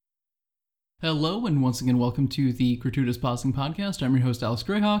Hello, and once again, welcome to the Gratuitous Pausing Podcast. I'm your host, Alex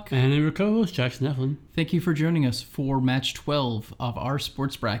Greyhawk. And I'm your co-host, Jackson Eflin. Thank you for joining us for Match 12 of our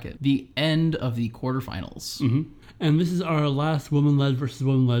sports bracket, the end of the quarterfinals. Mm-hmm. And this is our last woman-led versus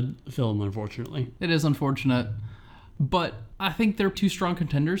woman-led film, unfortunately. It is unfortunate, but I think they're two strong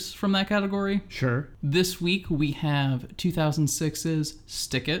contenders from that category. Sure. This week, we have 2006's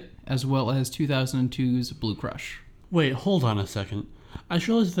Stick It, as well as 2002's Blue Crush. Wait, hold on a second. I just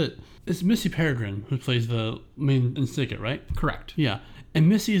realized that it's Missy Peregrine who plays the main in Stick It, right? Correct. Yeah. And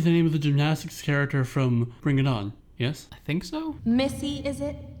Missy is the name of the gymnastics character from Bring It On, yes? I think so. Missy, is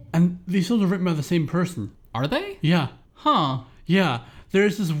it? And these films are written by the same person. Are they? Yeah. Huh. Yeah.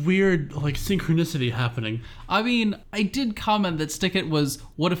 There's this weird, synchronicity happening. I mean, I did comment that Stick It was,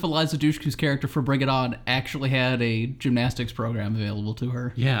 what if Eliza Dushku's character for Bring It On actually had a gymnastics program available to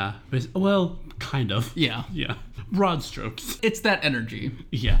her? Yeah. Well, kind of. Yeah. Yeah. Broad strokes. It's that energy.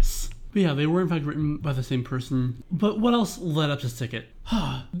 Yes. But yeah, they were in fact written by the same person. But what else led up to Stick It?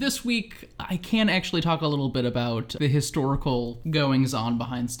 This week, I can actually talk a little bit about the historical goings-on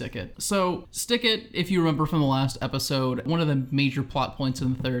behind Stick It. So, Stick It, if you remember from the last episode, one of the major plot points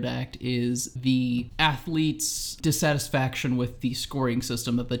in the third act is the athletes' dissatisfaction with the scoring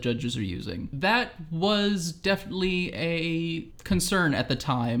system that the judges are using. That was definitely a concern at the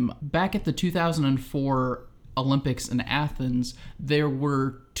time. Back at the 2004 Olympics in Athens, there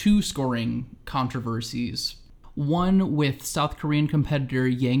were two scoring controversies. One with South Korean competitor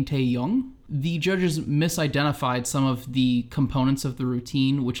Yang Tae-young. The judges misidentified some of the components of the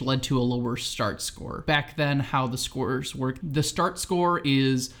routine, which led to a lower start score. Back then, how the scores work, the start score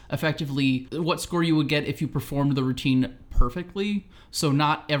is effectively what score you would get if you performed the routine perfectly. So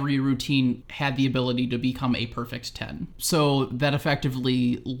not every routine had the ability to become a perfect 10. So that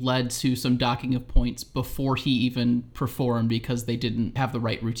effectively led to some docking of points before he even performed because they didn't have the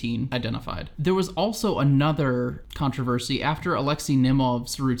right routine identified. There was also another controversy after Alexei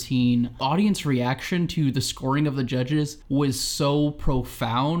Nimov's routine. Audience reaction to the scoring of the judges was so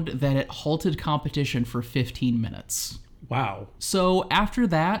profound that it halted competition for 15 minutes. Wow. So after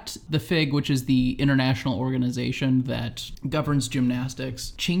that, the FIG, which is the international organization that governs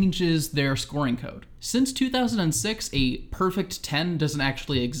gymnastics, changes their scoring code. Since 2006, a perfect 10 doesn't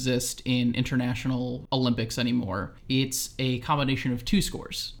actually exist in international Olympics anymore. It's a combination of two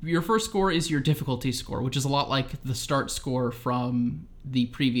scores. Your first score is your difficulty score, which is a lot like the start score from the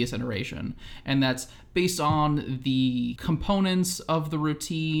previous iteration. And that's based on the components of the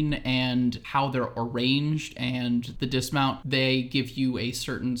routine and how they're arranged and the dismount. They give you a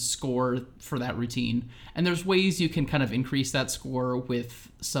certain score for that routine. And there's ways you can kind of increase that score with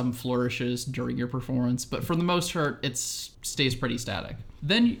some flourishes during your performance, but for the most part, it stays pretty static.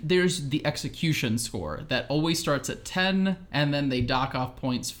 Then there's the execution score that always starts at 10, and then they dock off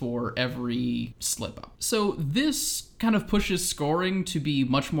points for every slip up. So this kind of pushes scoring to be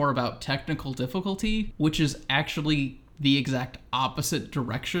much more about technical difficulty, which is actually the exact opposite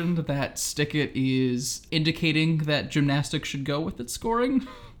direction that Stick It is indicating that gymnastics should go with its scoring.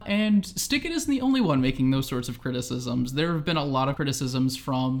 And Stick It isn't the only one making those sorts of criticisms. There have been a lot of criticisms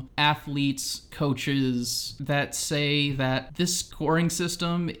from athletes, coaches that say that this scoring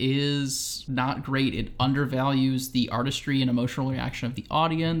system is not great. It undervalues the artistry and emotional reaction of the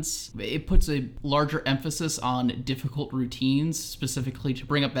audience. It puts a larger emphasis on difficult routines, specifically to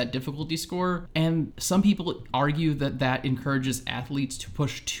bring up that difficulty score. And some people argue that that encourages athletes to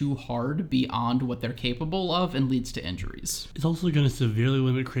push too hard beyond what they're capable of and leads to injuries. It's also going to severely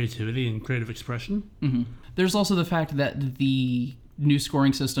limit creativity and creative expression. Mm-hmm. There's also the fact that the new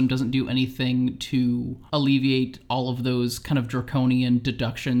scoring system doesn't do anything to alleviate all of those kind of draconian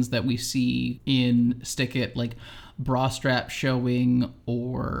deductions that we see in Stick It, like bra strap showing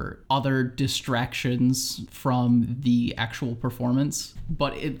or other distractions from the actual performance.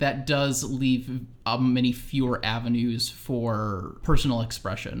 But that does leave many fewer avenues for personal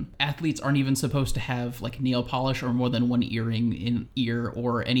expression. Athletes aren't even supposed to have nail polish or more than one earring in ear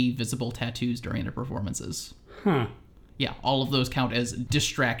or any visible tattoos during their performances. Huh. Yeah, all of those count as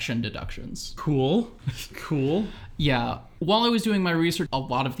distraction deductions. Cool. Cool. Yeah. While I was doing my research, a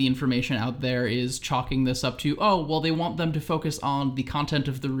lot of the information out there is chalking this up to, they want them to focus on the content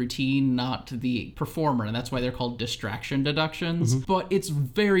of the routine, not the performer, and that's why they're called distraction deductions. Mm-hmm. But it's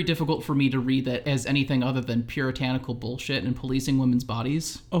very difficult for me to read that as anything other than puritanical bullshit and policing women's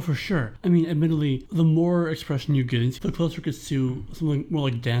bodies. Oh, for sure. I mean, admittedly, the more expression you get into, the closer it gets to something more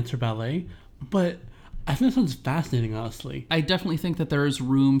like dance or ballet. But I think that sounds fascinating, honestly. I definitely think that there is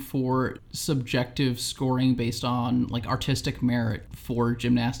room for subjective scoring based on like artistic merit for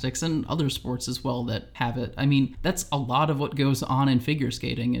gymnastics and other sports as well that have it. I mean, that's a lot of what goes on in figure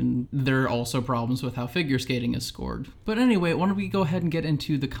skating, and there are also problems with how figure skating is scored. But anyway, why don't we go ahead and get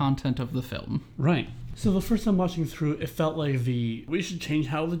into the content of the film? Right. So the first time watching through, it felt like the we should change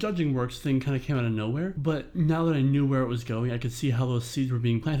how the judging works thing kind of came out of nowhere. But now that I knew where it was going, I could see how those seeds were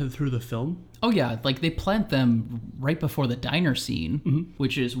being planted through the film. Oh yeah, like they plant them right before the diner scene,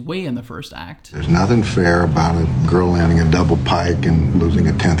 which is way in the first act. There's nothing fair about a girl landing a double pike and losing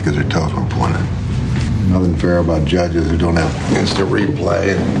a 10th because her toes were pointed. Nothing fair about judges who don't have instant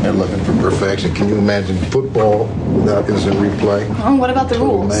replay and they're looking for perfection. Can you imagine football without instant replay? Oh, what about the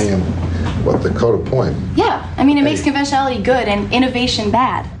rules? Mayhem. What, the code of point? Yeah, I mean, it makes conventionality good and innovation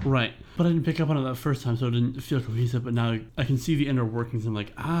bad. Right. But I didn't pick up on it that first time, so it didn't feel cohesive. But now I can see the inner workings. And I'm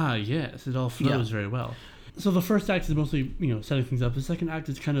like, yes, it all flows very well. So the first act is mostly, setting things up. The second act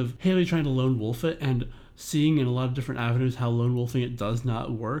is kind of Haley trying to lone wolf it and seeing in a lot of different avenues how lone wolfing it does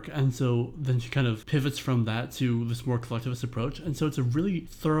not work. And so then she kind of pivots from that to this more collectivist approach. And so it's a really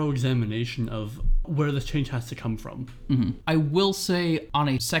thorough examination of where this change has to come from. Mm-hmm. I will say on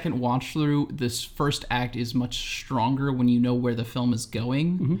a second watch through, this first act is much stronger when you know where the film is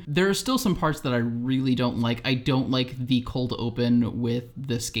going. Mm-hmm. There are still some parts that I really don't like. I don't like the cold open with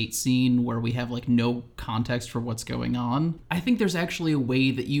the skate scene where we have like no context for what's going on. I think there's actually a way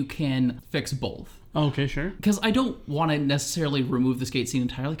that you can fix both. Okay, sure. Because I don't want to necessarily remove the skate scene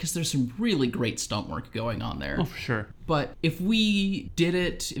entirely because there's some really great stunt work going on there. Oh, for sure. But if we did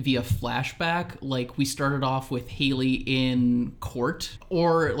it via flashback, like we started off with Haley in court,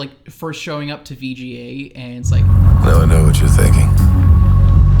 or like first showing up to VGA and it's like... Now I know what you're thinking.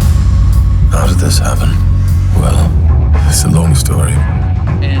 How did this happen? Well, it's a long story.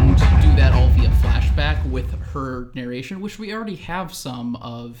 And do that all via flashback with her narration, which we already have some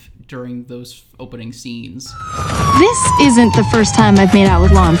of during those opening scenes. This isn't the first time I've made out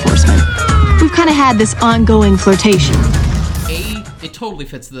with law enforcement. We've kind of had this ongoing flirtation. It totally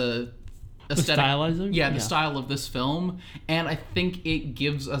fits the aesthetic. The stylizing? Yeah, the style of this film. And I think it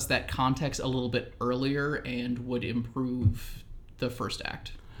gives us that context a little bit earlier and would improve the first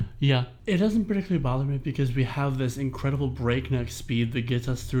act. Yeah, it doesn't particularly bother me because we have this incredible breakneck speed that gets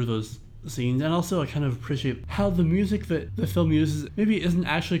us through those scenes, and also I kind of appreciate how the music that the film uses maybe isn't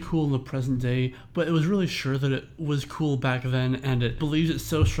actually cool in the present day, but it was really sure that it was cool back then, and it believes it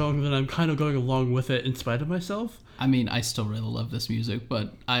so strong that I'm kind of going along with it in spite of myself. I mean, I still really love this music,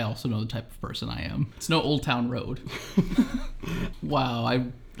 but I also know the type of person I am. It's no Old Town Road. Wow,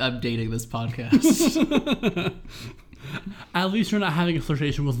 I'm dating this podcast. At least you're not having a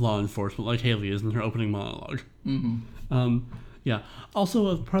flirtation with law enforcement like Haley is in her opening monologue. Mm-hmm. Yeah. Also,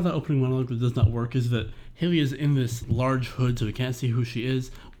 a part of that opening monologue that does not work is that Haley is in this large hood, so we can't see who she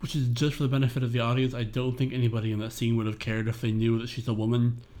is, which is just for the benefit of the audience. I don't think anybody in that scene would have cared if they knew that she's a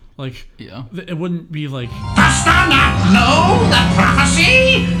woman. Like, yeah. It wouldn't be like... Dost thou not know the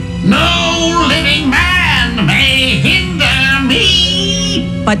prophecy? No living man may hinder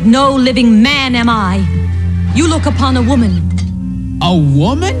me. But no living man am I. You look upon a woman. A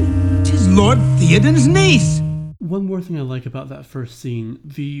woman? 'Tis Lord Theoden's niece. One more thing I like about that first scene,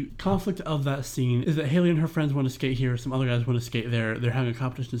 the conflict of that scene is that Haley and her friends want to skate here, some other guys want to skate there, they're having a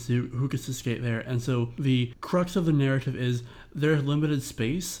competition to see who gets to skate there, and so the crux of the narrative is there's limited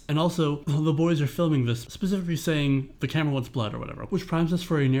space, and also the boys are filming this, specifically saying the camera wants blood or whatever, which primes us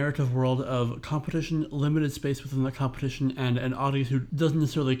for a narrative world of competition, limited space within the competition, and an audience who doesn't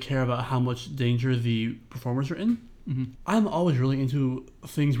necessarily care about how much danger the performers are in. Mm-hmm. I'm always really into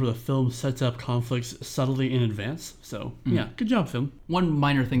things where the film sets up conflicts subtly in advance. So, yeah, good job, film. One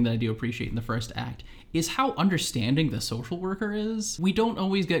minor thing that I do appreciate in the first act is how understanding the social worker is. We don't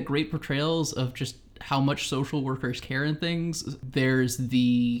always get great portrayals of just how much social workers care in things. There's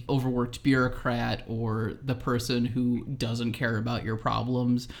the overworked bureaucrat or the person who doesn't care about your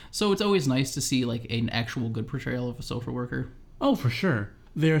problems. So it's always nice to see like an actual good portrayal of a social worker. Oh, for sure.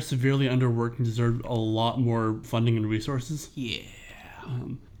 They are severely underworked and deserve a lot more funding and resources. Yeah.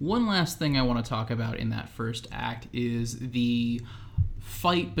 One last thing I want to talk about in that first act is the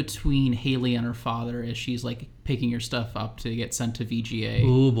fight between Haley and her father as she's like picking her stuff up to get sent to VGA.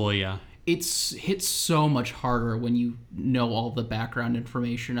 Oh boy, yeah. It's hits so much harder when you know all the background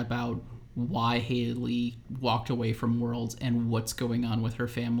information about why Haley walked away from Worlds and what's going on with her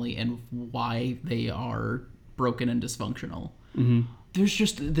family and why they are broken and dysfunctional. Mm-hmm. there's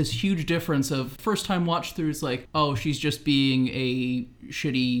just this huge difference of first time watch throughs like, oh, she's just being a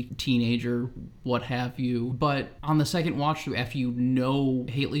shitty teenager, what have you. But on the second watch through, after you know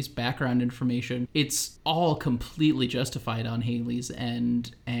Haley's background information, it's all completely justified on Haley's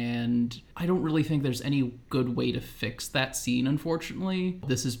end, and I don't really think there's any good way to fix that scene, unfortunately.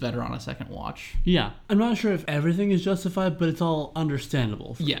 This is better on a second watch. Yeah. I'm not sure if everything is justified, but it's all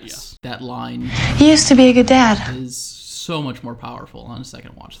understandable. Yes. That line He used to be a good dad. is so much more powerful on a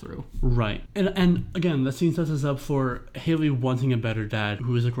second watch through. Right. And again, that scene sets us up for Haley wanting a better dad,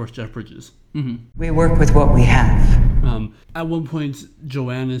 who is, of course, Jeff Bridges. We work with what we have. At one point,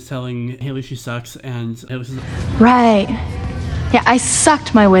 Joanne is telling Haley she sucks, and Haley says, Right. Yeah, I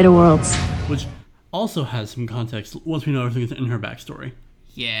sucked my way to Worlds. which also has some context once we know everything in her backstory.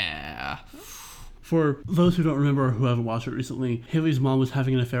 Yeah. For those who don't remember or who haven't watched it recently, Haley's mom was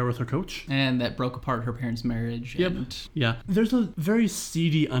having an affair with her coach. And that broke apart her parents' marriage. Yep. And Yeah. There's a very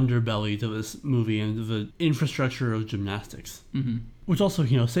seedy underbelly to this movie and the infrastructure of gymnastics. Mm-hmm. Which also,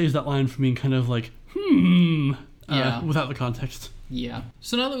 saves that line from being kind of like, Yeah. without the context. Yeah.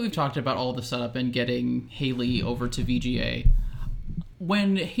 So now that we've talked about all the setup and getting Haley over to VGA,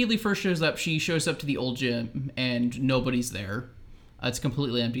 when Haley first shows up, she shows up to the old gym and nobody's there. It's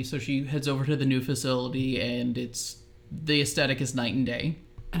completely empty. So she heads over to the new facility and the aesthetic is night and day.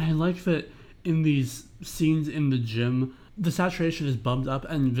 And I like that in these scenes in the gym, the saturation is bumped up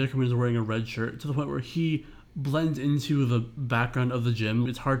and Vickerman is wearing a red shirt to the point where he blends into the background of the gym.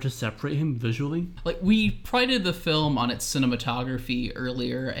 It's hard to separate him visually. Like, we prided the film on its cinematography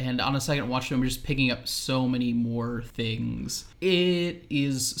earlier, and on a second watch, I'm just picking up so many more things. It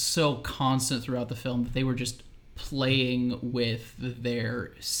is so constant throughout the film that they were just playing with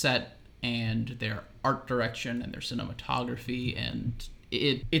their set and their art direction and their cinematography, and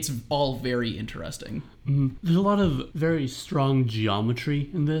it's all very interesting. There's a lot of very strong geometry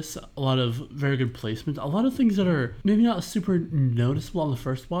in this, a lot of very good placement, a lot of things that are maybe not super noticeable on the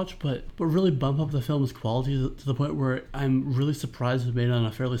first watch, but really bump up the film's quality to the point where I'm really surprised it was made on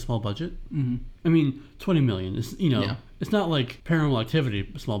a fairly small budget. I mean, 20 million is, it's not like Paranormal Activity,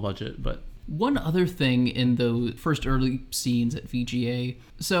 small budget, but... One other thing in the first early scenes at VGA,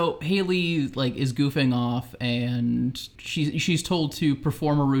 so Haley is goofing off and she's told to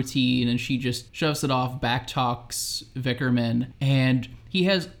perform a routine and she just shoves it off, backtalks Vickerman, and he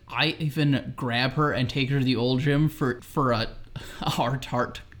has Ivan grab her and take her to the old gym for a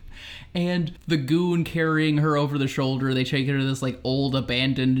heart. And the goon carrying her over the shoulder, they take her to this old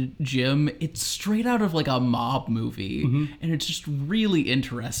abandoned gym. It's straight out of a mob movie, and it's just really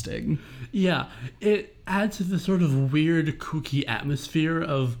interesting. Yeah, it adds to the sort of weird, kooky atmosphere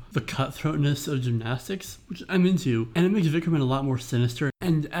of the cutthroatness of gymnastics, which I'm into, and it makes Vickerman a lot more sinister.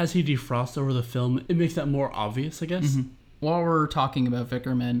 And as he defrosts over the film, it makes that more obvious, I guess. While we're talking about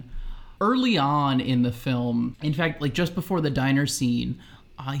Vickerman, early on in the film, in fact, just before the diner scene,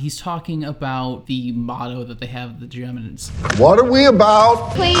 he's talking about the motto that they have at the gym, and it's, What are we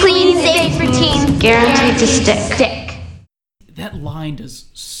about? Clean, safe routine, guaranteed to stick. that line does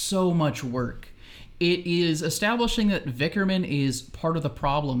so much work. It is establishing that Vickerman is part of the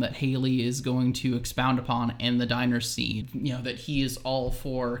problem that Haley is going to expound upon in the diner scene. That he is all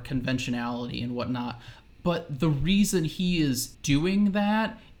for conventionality and whatnot. But the reason he is doing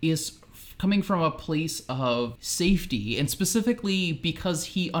that is coming from a place of safety, and specifically because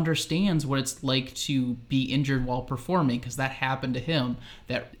he understands what it's like to be injured while performing, because that happened to him.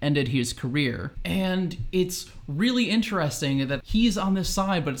 That ended his career. And it's really interesting that he's on this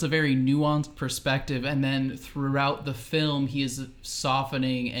side, but it's a very nuanced perspective, and then throughout the film he is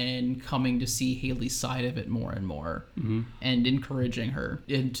softening and coming to see Haley's side of it more and more, and encouraging her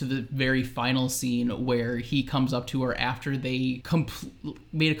into the very final scene where he comes up to her after they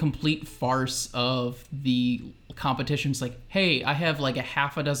made a complete farce of the competitions, hey, I have a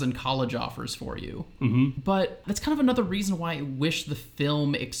half a dozen college offers for you. But that's kind of another reason why I wish the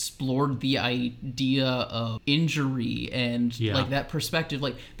film explored the idea of injury and that perspective.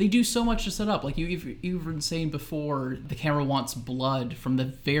 They do so much to set up, you've been saying before, the camera wants blood from the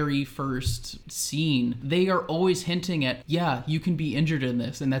very first scene. They are always hinting at, you can be injured in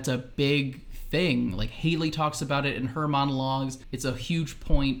this, and that's a big thing. Haley talks about it in her monologues. It's a huge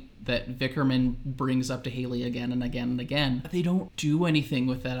point that Vickerman brings up to Haley again and again and again. But they don't do anything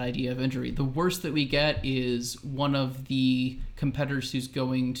with that idea of injury. The worst that we get is one of the competitors who's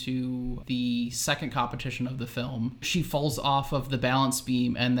going to the second competition of the film. She falls off of the balance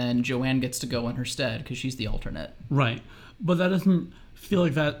beam, and then Joanne gets to go in her stead because she's the alternate. Right. But that doesn't feel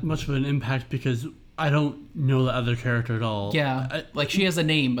like that much of an impact because I don't know the other character at all. Yeah, like she has a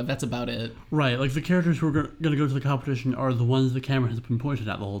name, but that's about it. Right, like the characters who are going to go to the competition are the ones the camera has been pointed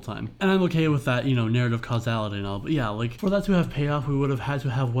at the whole time. And I'm okay with that, narrative causality and all. But yeah, like for that to have payoff, we would have had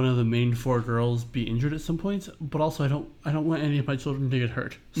to have one of the main 4 girls be injured at some point. But also, I don't want any of my children to get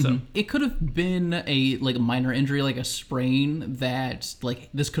hurt. So it could have been a minor injury, like a sprain, that like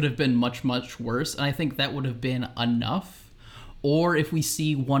this could have been much, much worse. And I think that would have been enough. Or if we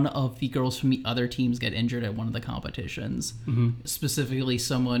see one of the girls from the other teams get injured at one of the competitions, specifically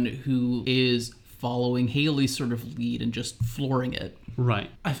someone who is following Haley's sort of lead and just flooring it. Right.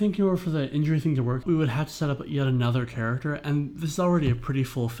 I think in order for the injury thing to work, we would have to set up yet another character, and this is already a pretty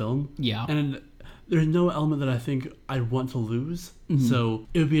full film. Yeah. And there's no element that I think I'd want to lose, so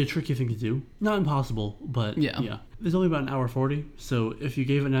it would be a tricky thing to do. Not impossible, but yeah. There's only about an hour 40, so if you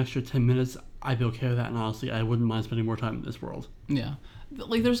gave it an extra 10 minutes, I'd be okay with that, and honestly, I wouldn't mind spending more time in this world. Yeah.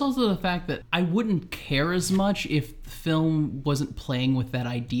 Like, there's also the fact that I wouldn't care as much if the film wasn't playing with that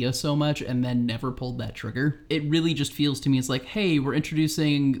idea so much and then never pulled that trigger. It really just feels to me, it's like, hey, we're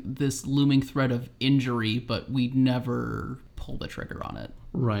introducing this looming threat of injury, but we never pull the trigger on it.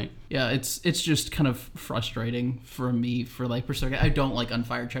 Right. Yeah, it's just kind of frustrating for me for like perspective. I don't like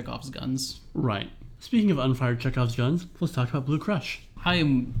unfired Chekhov's guns. Right. Speaking of unfired Chekhov's guns, let's talk about Blue Crush.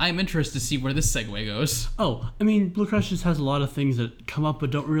 I'm interested to see where this segue goes. Oh, I mean, Blue Crush just has a lot of things that come up but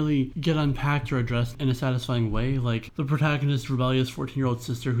don't really get unpacked or addressed in a satisfying way, like the protagonist's rebellious 14-year-old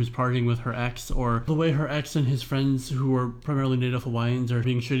sister who's partying with her ex, or the way her ex and his friends, who are primarily Native Hawaiians, are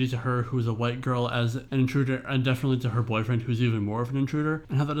being shitty to her, who's a white girl, as an intruder, and definitely to her boyfriend, who's even more of an intruder,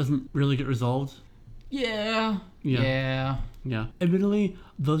 and how that doesn't really get resolved. Yeah. Admittedly,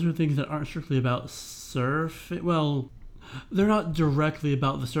 those are things that aren't strictly about surf. Well, they're not directly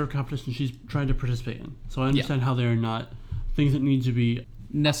about the surf competition she's trying to participate in. So I understand how they're not things that need to be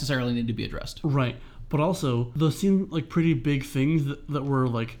necessarily need to be addressed. Right. But also, those seem like pretty big things that were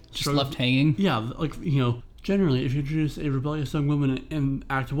like just left hanging. Yeah, like, generally, if you introduce a rebellious young woman in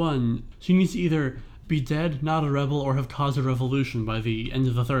Act 1, she needs to either be dead, not a rebel, or have caused a revolution by the end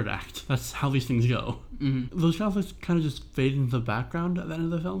of the 3rd act. That's how these things go. Those conflicts kind of just fade into the background at the end of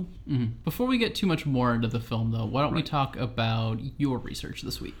the film. Before we get too much more into the film, though, why don't we talk about your research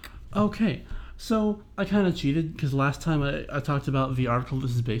this week? Okay, so I kind of cheated because last time I talked about the article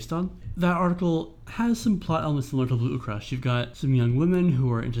this is based on. That article has some plot elements similar to Blue Crush. You've got some young women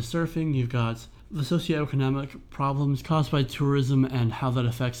who are into surfing. You've got the socioeconomic problems caused by tourism and how that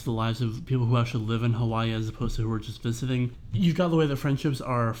affects the lives of people who actually live in Hawaii as opposed to who are just visiting. You've got the way that friendships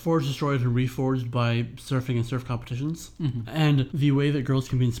are forged, destroyed, and reforged by surfing and surf competitions, and the way that girls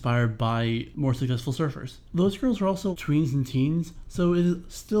can be inspired by more successful surfers. Those girls are also tweens and teens, so it is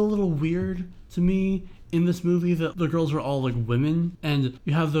still a little weird to me in this movie that the girls are all like women, and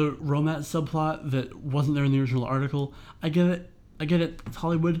you have the romance subplot that wasn't there in the original article. I get it, it's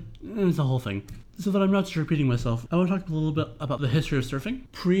Hollywood, and it's the whole thing. So that I'm not just repeating myself, I want to talk a little bit about the history of surfing.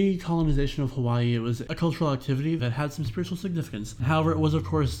 Pre-colonization of Hawaii, it was a cultural activity that had some spiritual significance. However, it was of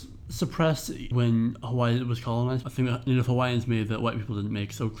course suppressed when Hawaii was colonized, a thing that Native Hawaiians made that white people didn't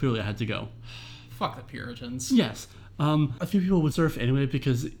make, so clearly it had to go. Fuck the Puritans. Yes. A few people would surf anyway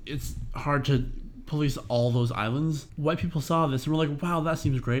because it's hard to police all those islands. White people saw this and were like, wow, that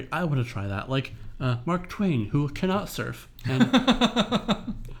seems great. I want to try that. Like Mark Twain, who cannot surf. And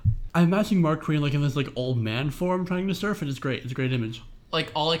I'm imagining Mark Twain like in this like old man form trying to surf, and it's great. It's a great image.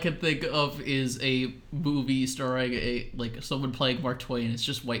 Like, all I can think of is a movie starring someone playing Mark Twain. It's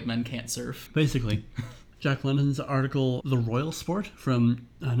just white men can't surf. Basically. Jack London's article, The Royal Sport, from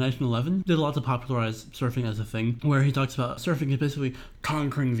 1911, did a lot to popularize surfing as a thing, where he talks about surfing is basically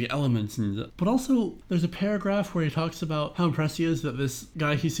conquering the elements. But also, there's a paragraph where he talks about how impressed he is that this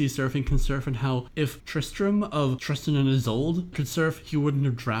guy he sees surfing can surf, and how if Tristram of Tristan and Isolde could surf, he wouldn't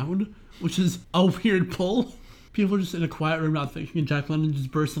have drowned, which is a weird pull. People are just in a quiet room not thinking, and Jack London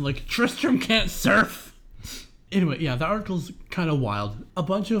just bursts in like, Tristram can't surf! Anyway, yeah, the article's kind of wild. A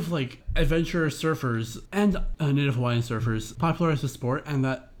bunch of, adventurer surfers and Native Hawaiian surfers popularized the sport, and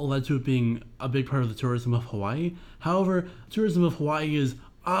that led to it being a big part of the tourism of Hawaii. However, tourism of Hawaii is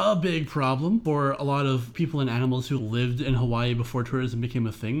a big problem for a lot of people and animals who lived in Hawaii before tourism became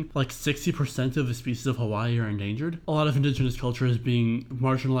a thing. Like 60% of the species of Hawaii are endangered. A lot of indigenous culture is being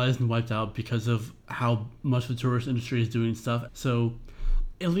marginalized and wiped out because of how much the tourist industry is doing stuff. So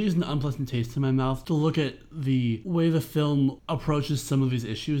it leaves an unpleasant taste in my mouth to look at the way the film approaches some of these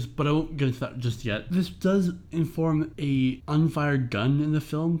issues, but I won't get into that just yet. This does inform a unfired gun in the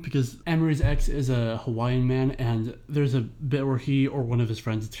film because Emery's ex is a Hawaiian man, and there's a bit where he or one of his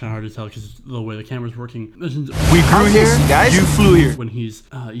friends, it's kind of hard to tell because the way the camera's working, mentions, We grew here, guys. You flew here. when he's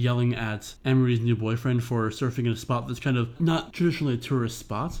yelling at Emery's new boyfriend for surfing in a spot that's kind of not traditionally a tourist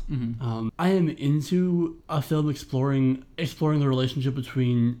spot. I am into a film exploring the relationship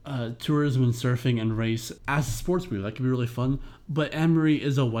between tourism and surfing and race as a sports movie. That could be really fun. But Emery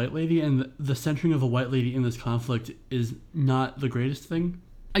is a white lady, and the centering of a white lady in this conflict is not the greatest thing.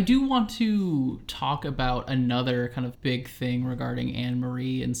 I do want to talk about another kind of big thing regarding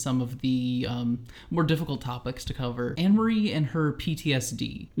Anne-Marie and some of the more difficult topics to cover. Anne-Marie and her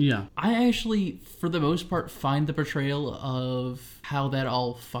PTSD. Yeah. I actually, for the most part, find the portrayal of how that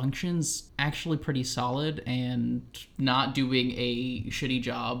all functions actually pretty solid and not doing a shitty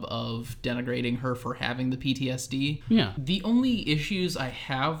job of denigrating her for having the PTSD. Yeah. The only issues I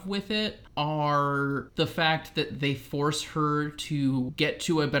have with it are the fact that they force her to get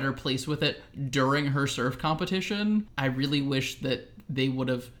to a better place with it during her surf competition. I really wish that they would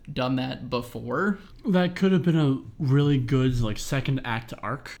have done that before. That could have been a really good second act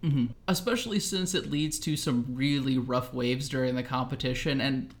arc. Especially since it leads to some really rough waves during the competition,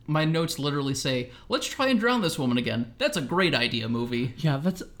 and my notes literally say, let's try and drown this woman again. That's a great idea, movie. Yeah,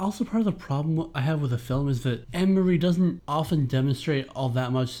 that's also part of the problem I have with the film is that Anne-Marie doesn't often demonstrate all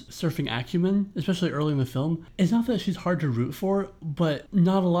that much surfing acumen, especially early in the film. It's not that she's hard to root for, but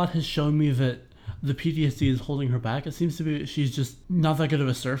not a lot has shown me that the PTSD is holding her back. It seems to be she's just not that good of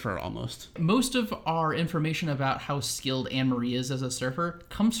a surfer almost. Most of our information about how skilled Anne-Marie is as a surfer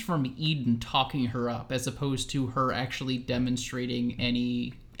comes from Eden talking her up, as opposed to her actually demonstrating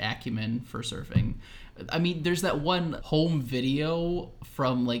any acumen for surfing. I mean, there's that one home video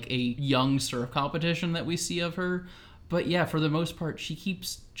from a young surf competition that we see of her. But yeah, for the most part, she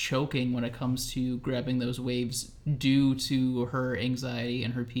keeps choking when it comes to grabbing those waves due to her anxiety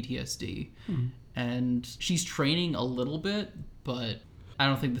and her PTSD. And she's training a little bit, but I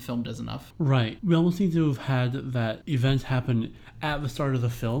don't think the film does enough. Right. We almost need to have had that event happen at the start of the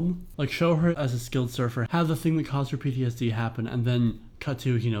film. Show her as a skilled surfer, have the thing that caused her PTSD happen, and then cut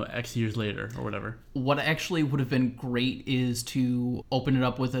to, X years later or whatever. What actually would have been great is to open it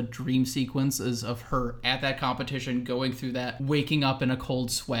up with a dream sequences of her at that competition, going through that, waking up in a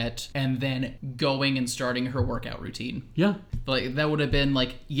cold sweat, and then going and starting her workout routine. Yeah. That would have been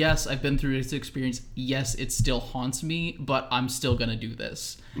yes, I've been through this experience. Yes, it still haunts me, but I'm still going to do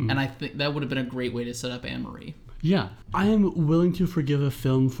this. And I think that would have been a great way to set up Anne-Marie. Yeah, I am willing to forgive a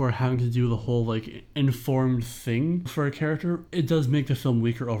film for having to do the whole informed thing for a character. It does make the film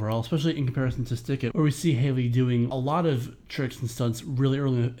weaker overall, especially in comparison to Stick It, where we see Haley doing a lot of tricks and stunts really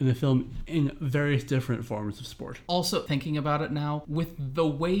early in the film in various different forms of sport. Also, thinking about it now, with the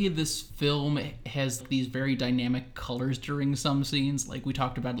way this film has these very dynamic colors during some scenes, like we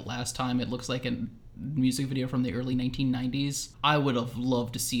talked about it last time, it looks like a music video from the early 1990s. I would have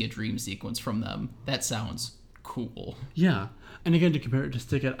loved to see a dream sequence from them. That sounds cool. Yeah. And again, to compare it to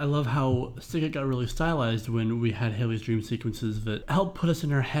Stick It, I love how Stick It got really stylized when we had Haley's dream sequences that helped put us in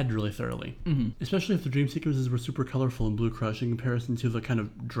her head really thoroughly. Especially if the dream sequences were super colorful in Blue Crush in comparison to the kind of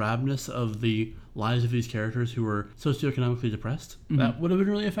drabness of the lives of these characters who were socioeconomically depressed. That would have been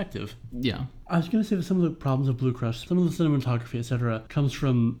really effective. Yeah. I was going to say that some of the problems of Blue Crush, some of the cinematography, etc., comes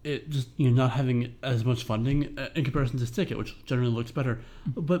from it just not having as much funding in comparison to Stick It, which generally looks better.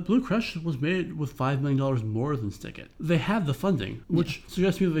 But Blue Crush was made with $5 million more than Stick It. They had the funding, which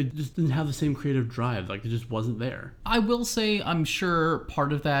suggests to me that they just didn't have the same creative drive. It just wasn't there. I will say I'm sure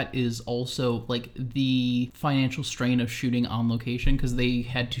part of that is also the financial strain of shooting on location, because they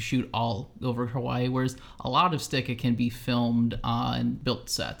had to shoot all over Hawaii, whereas a lot of Stick It can be filmed on built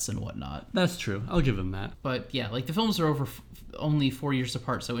sets and whatnot. That's true. I'll give them that. But yeah, the films are over only 4 years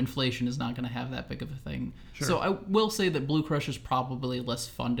apart, so inflation is not going to have that big of a thing. Sure. So I will say that Blue Crush is probably less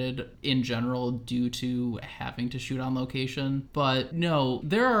funded in general due to having to shoot on location. But no,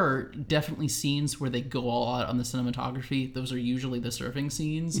 there are definitely scenes where they go all out on the cinematography. Those are usually the surfing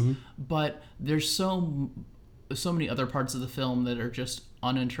scenes. But there's so many other parts of the film that are just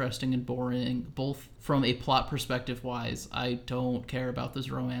uninteresting and boring, both from a plot perspective wise. I don't care about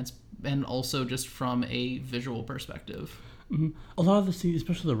this romance, and also just from a visual perspective. A lot of the scenes,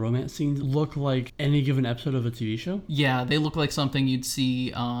 especially the romance scenes, look like any given episode of a TV show. Yeah, they look like something you'd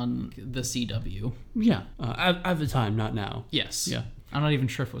see on the CW. Yeah, at the time, not now. Yes. Yeah. I'm not even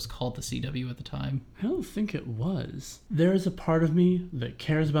sure if it was called the CW at the time. I don't think it was. There is a part of me that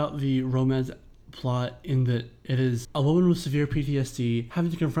cares about the romance plot in that it is a woman with severe PTSD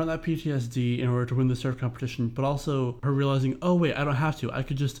having to confront that PTSD in order to win the surf competition, but also her realizing, oh wait, I don't have to. I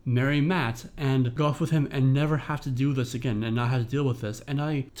could just marry Matt and go off with him and never have to do this again and not have to deal with this. And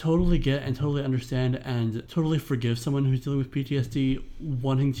I totally get and totally understand and totally forgive someone who's dealing with PTSD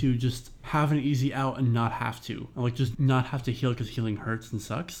wanting to just have an easy out and not have to. And like just not have to heal because healing hurts and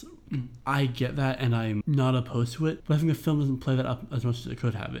sucks. I get that and I'm not opposed to it, but I think the film doesn't play that up as much as it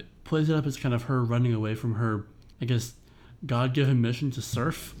could have. It plays it up as kind of her running away from her, I guess, God-given mission to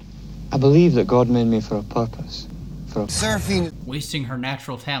surf. I believe that God made me for a purpose. For surfing. Wasting her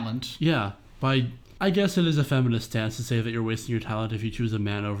natural talent. Yeah, I guess it is a feminist stance to say that you're wasting your talent if you choose a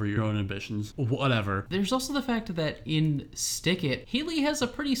man over your own ambitions. Whatever. There's also the fact that in Stick It, Haley has a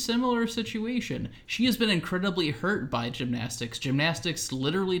pretty similar situation. She has been incredibly hurt by gymnastics. Gymnastics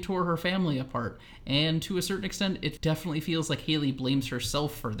literally tore her family apart. And to a certain extent, it definitely feels like Haley blames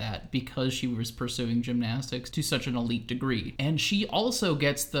herself for that because she was pursuing gymnastics to such an elite degree. And she also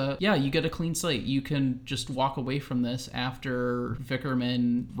gets you get a clean slate. You can just walk away from this after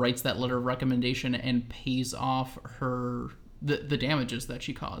Vickerman writes that letter of recommendation and pays off her the damages that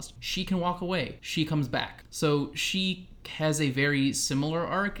she caused. She can walk away. She comes back. So she has a very similar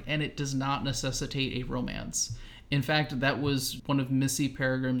arc, and it does not necessitate a romance. In fact, that was one of Missy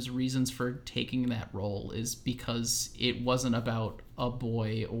Peregrine's reasons for taking that role, is because it wasn't about a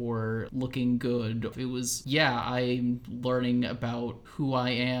boy or looking good. It was, I'm learning about who I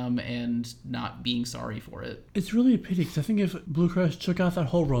am and not being sorry for it. It's really a pity, because I think if Blue Crush took out that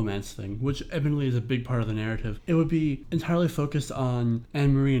whole romance thing, which admittedly is a big part of the narrative, it would be entirely focused on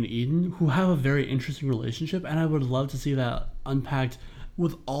Anne-Marie and Eden, who have a very interesting relationship, and I would love to see that unpacked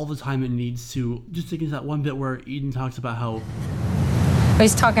with all the time it needs to. Just thinking that one bit where Eden talks about how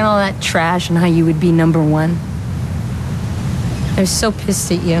he's talking all that trash and how you would be number one. I was so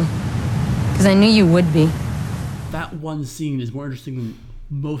pissed at you because I knew you would be. That one scene is more interesting than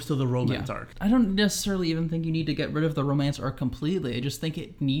most of the romance arc. I don't necessarily even think you need to get rid of the romance arc completely. I just think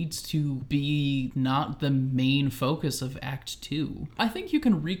it needs to be not the main focus of Act 2. I think you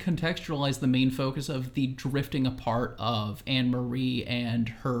can recontextualize the main focus of the drifting apart of Anne-Marie and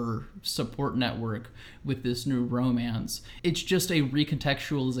her support network with this new romance. It's just a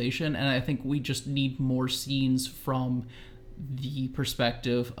recontextualization, and I think we just need more scenes from the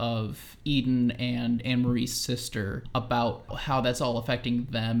perspective of Eden and Anne-Marie's sister about how that's all affecting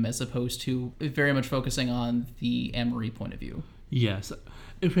them, as opposed to very much focusing on the Anne-Marie point of view. Yes.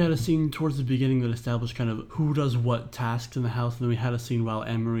 If we had a scene towards the beginning that established kind of who does what tasks in the house, and then we had a scene while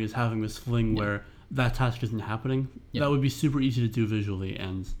Anne-Marie is having this fling where that task isn't happening, that would be super easy to do visually.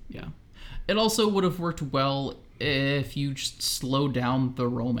 And it also would have worked well if you just slow down the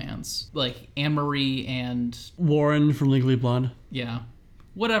romance. Like Anne-Marie and Warren from Legally Blonde. Yeah.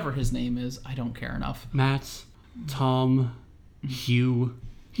 Whatever his name is, I don't care enough. Matt, Tom, Hugh.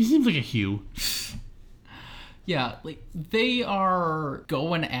 He seems like a Hugh. Yeah, like they are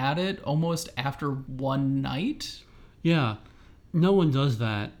going at it almost after one night. Yeah. No one does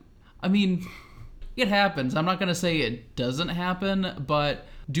that. I mean, it happens. I'm not going to say it doesn't happen, but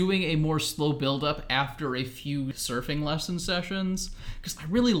doing a more slow build-up after a few surfing lesson sessions, because I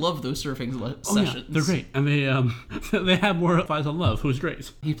really love those surfing sessions. Yeah, they're great, and they have more Fights on Love, who's great.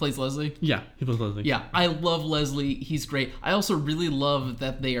 He plays Leslie? Yeah, he plays Leslie. Yeah, I love Leslie. He's great. I also really love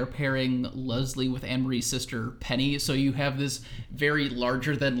that they are pairing Leslie with Anne-Marie's sister, Penny, so you have this very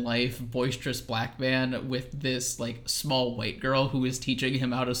larger-than-life, boisterous black man with this, like, small white girl who is teaching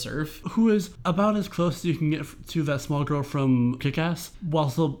him how to surf. Who is about as close as you can get to that small girl from Kick-Ass, while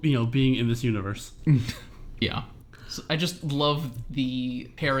still, being in this universe. Yeah. So I just love the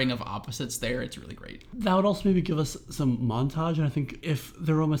pairing of opposites there. It's really great. That would also maybe give us some montage, and I think if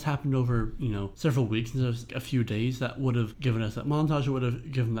the romance happened over, several weeks instead of a few days, that would have given us that montage. It would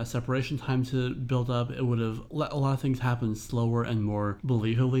have given that separation time to build up. It would have let a lot of things happen slower and more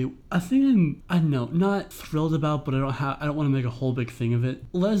believably. A thing I don't know, not thrilled about, but I don't want to make a whole big thing of it.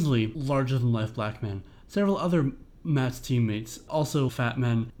 Leslie, larger than life black man. Several other Matt's teammates, also fat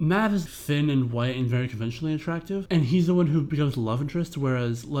men. Matt is thin and white and very conventionally attractive, and he's the one who becomes the love interest,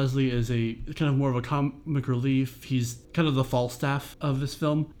 whereas Leslie is a kind of more of a comic relief. He's kind of the Falstaff of this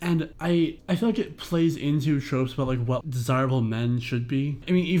film, and I feel like it plays into tropes about like what desirable men should be.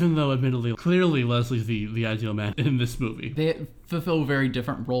 I mean, even though admittedly, clearly Leslie's the ideal man in this movie. They fulfill very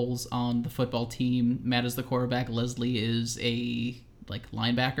different roles on the football team. Matt is the quarterback, Leslie is a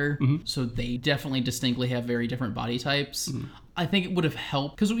linebacker. So they definitely distinctly have very different body types. I think it would have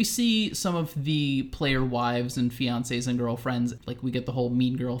helped because we see some of the player wives and fiancés and girlfriends, like we get the whole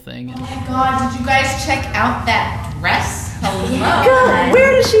mean girl thing. And oh my god, did you guys check out that dress? Hello. God,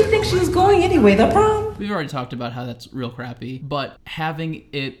 where did she think she was going anyway? with a prom. We've already talked about how that's real crappy, but having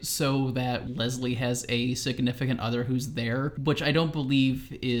it so that Leslie has a significant other who's there, which I don't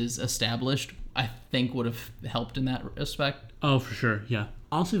believe is established, I think would have helped in that respect. Oh, for sure, yeah.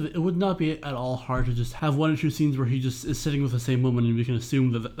 Honestly, it would not be at all hard to just have 1 or 2 scenes where he just is sitting with the same woman and we can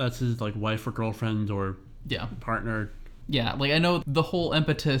assume that that's his like wife or girlfriend or partner. Yeah, like I know the whole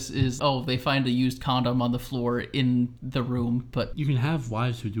impetus is, they find a used condom on the floor in the room, but... You can have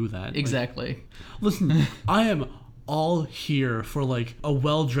wives who do that. Exactly. Like, listen, I am all here for like a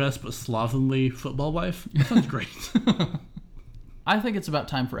well-dressed but slovenly football wife. That sounds great. I think it's about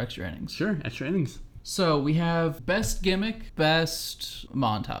time for extra innings. Sure, extra innings. So we have best gimmick, best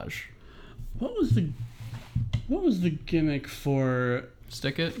montage. What was the gimmick for...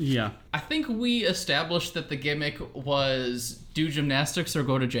 Stick It? Yeah. I think we established that the gimmick was do gymnastics or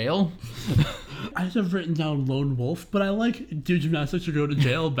go to jail. I have written down Lone Wolf, but I like do gymnastics or go to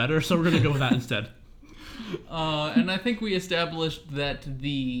jail better, so we're going to go with that instead. And I think we established that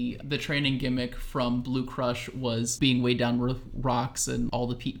the training gimmick from Blue Crush was being weighed down with rocks and all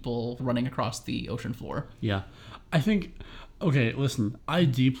the people running across the ocean floor. Yeah. I think... Okay, listen, I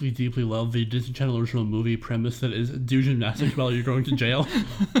deeply, deeply love the Disney Channel original movie premise that is do gymnastics while you're going to jail.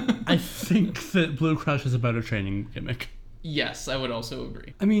 I think that Blue Crush is a better training gimmick. Yes, I would also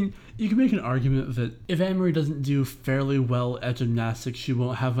agree. I mean, you can make an argument that if Anne-Marie doesn't do fairly well at gymnastics, she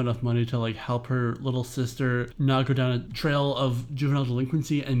won't have enough money to like help her little sister not go down a trail of juvenile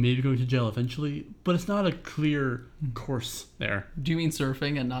delinquency and maybe going to jail eventually, but it's not a clear course there. Do you mean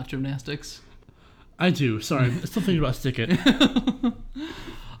surfing and not gymnastics? I do. Sorry, I'm still thinking about Stick It.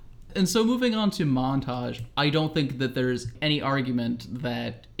 And so moving on to montage, I don't think that there's any argument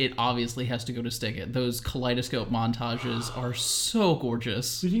that it obviously has to go to Stick It. Those kaleidoscope montages are so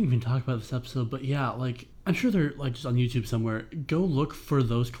gorgeous. We didn't even talk about this episode, but yeah, like, I'm sure they're like just on YouTube somewhere. Go look for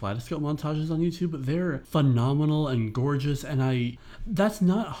those kaleidoscope montages on YouTube. They're phenomenal and gorgeous, and that's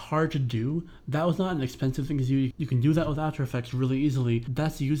not hard to do. That was not an expensive thing, because you can do that with After Effects really easily.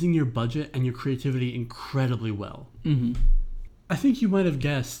 That's using your budget and your creativity incredibly well. Mm-hmm. I think you might have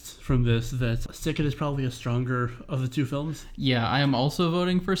guessed from this that Stick It is probably a stronger of the two films. Yeah, I am also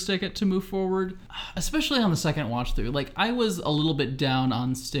voting for Stick It to move forward, especially on the second watch through. Like, I was a little bit down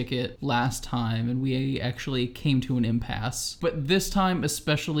on Stick It last time, and we actually came to an impasse. But this time,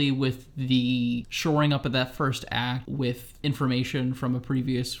 especially with the shoring up of that first act with information from a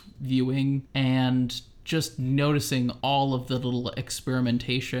previous viewing and just noticing all of the little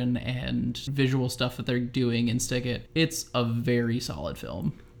experimentation and visual stuff that they're doing in Stick It, it's a very solid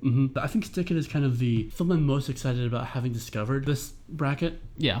film. Mm-hmm. I think Stick It is kind of the film I'm most excited about having discovered this bracket.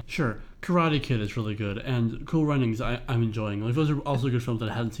 Yeah. Sure. Karate Kid is really good, and Cool Runnings I'm enjoying. Like, those are also good films that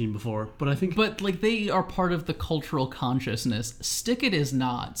I hadn't seen before, but I think... But, like, they are part of the cultural consciousness. Stick It is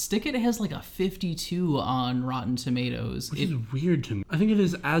not. Stick It has, like, a 52 on Rotten Tomatoes. Which is weird to me. I think it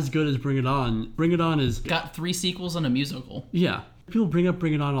is as good as Bring It On. Bring It On is... Got 3 sequels and a musical. Yeah. People bring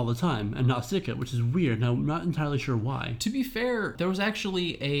It On all the time, and not Stick It, which is weird. Now, I'm not entirely sure why. To be fair, there was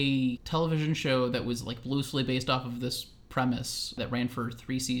actually a television show that was, like, loosely based off of this premise that ran for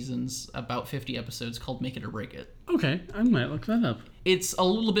 3 seasons, about 50 episodes, called Make It or Break It. Okay, I might look that up. It's a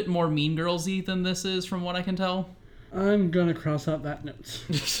little bit more Mean Girls-y than this is, from what I can tell. I'm gonna cross out that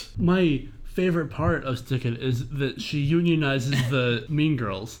note. My favorite part of Stick It is that she unionizes the Mean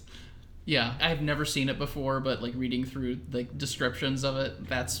Girls. Yeah, I've never seen it before, but like reading through the descriptions of it,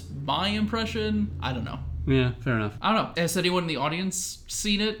 that's my impression. I don't know. Yeah, fair enough. I don't know. Has anyone in the audience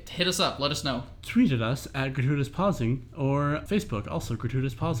seen it? Hit us up. Let us know. Tweet at us at Gratuitous Pausing, or Facebook, also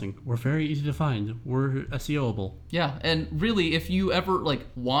Gratuitous Pausing. We're very easy to find. We're SEOable. Yeah, and really, if you ever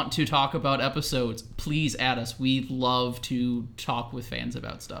want to talk about episodes, please add us. We love to talk with fans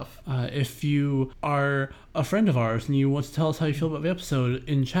about stuff. If you are a friend of ours and you want to tell us how you feel about the episode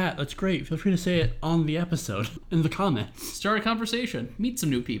in chat, that's great. Feel free to say it on the episode, in the comments. Start a conversation. Meet some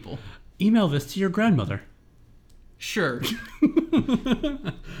new people. Email this to your grandmother. Sure.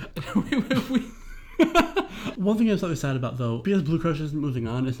 One thing I'm slightly sad about, though, because Blue Crush isn't moving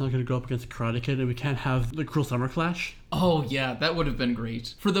on, it's not going to go up against Karate Kid, and we can't have the Cruel Summer clash. Oh, yeah, that would have been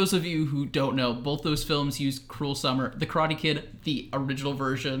great. For those of you who don't know, both those films use Cruel Summer. The Karate Kid, the original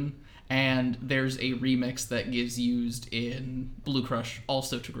version, and there's a remix that gets used in Blue Crush,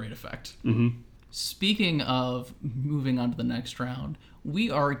 also to great effect. Mm-hmm. Speaking of moving on to the next round,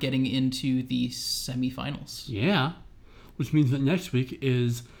 we are getting into the semifinals. Yeah, which means that next week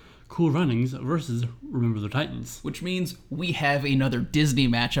is Cool Runnings versus Remember the Titans. Which means we have another Disney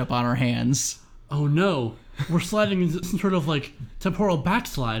matchup on our hands. Oh no, we're sliding into some sort of temporal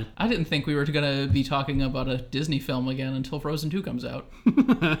backslide. I didn't think we were going to be talking about a Disney film again until Frozen 2 comes out.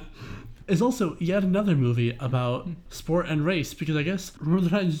 is also yet another movie about sport and race, because I guess Remember the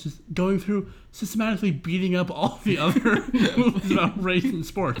Titans is just going through systematically beating up all the other movies about race and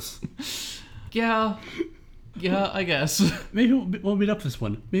sports. Yeah, I guess. Maybe we'll beat up this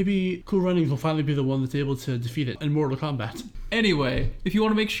one. Maybe Cool Runnings will finally be the one that's able to defeat it in Mortal Kombat. Anyway, if you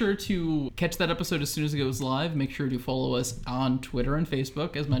want to make sure to catch that episode as soon as it goes live, make sure to follow us on Twitter and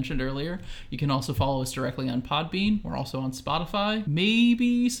Facebook, as mentioned earlier. You can also follow us directly on Podbean. We're also on Spotify.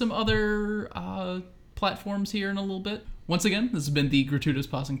 Maybe some other platforms here in a little bit. Once again, this has been the Gratuitous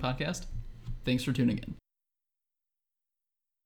Pausing Podcast. Thanks for tuning in.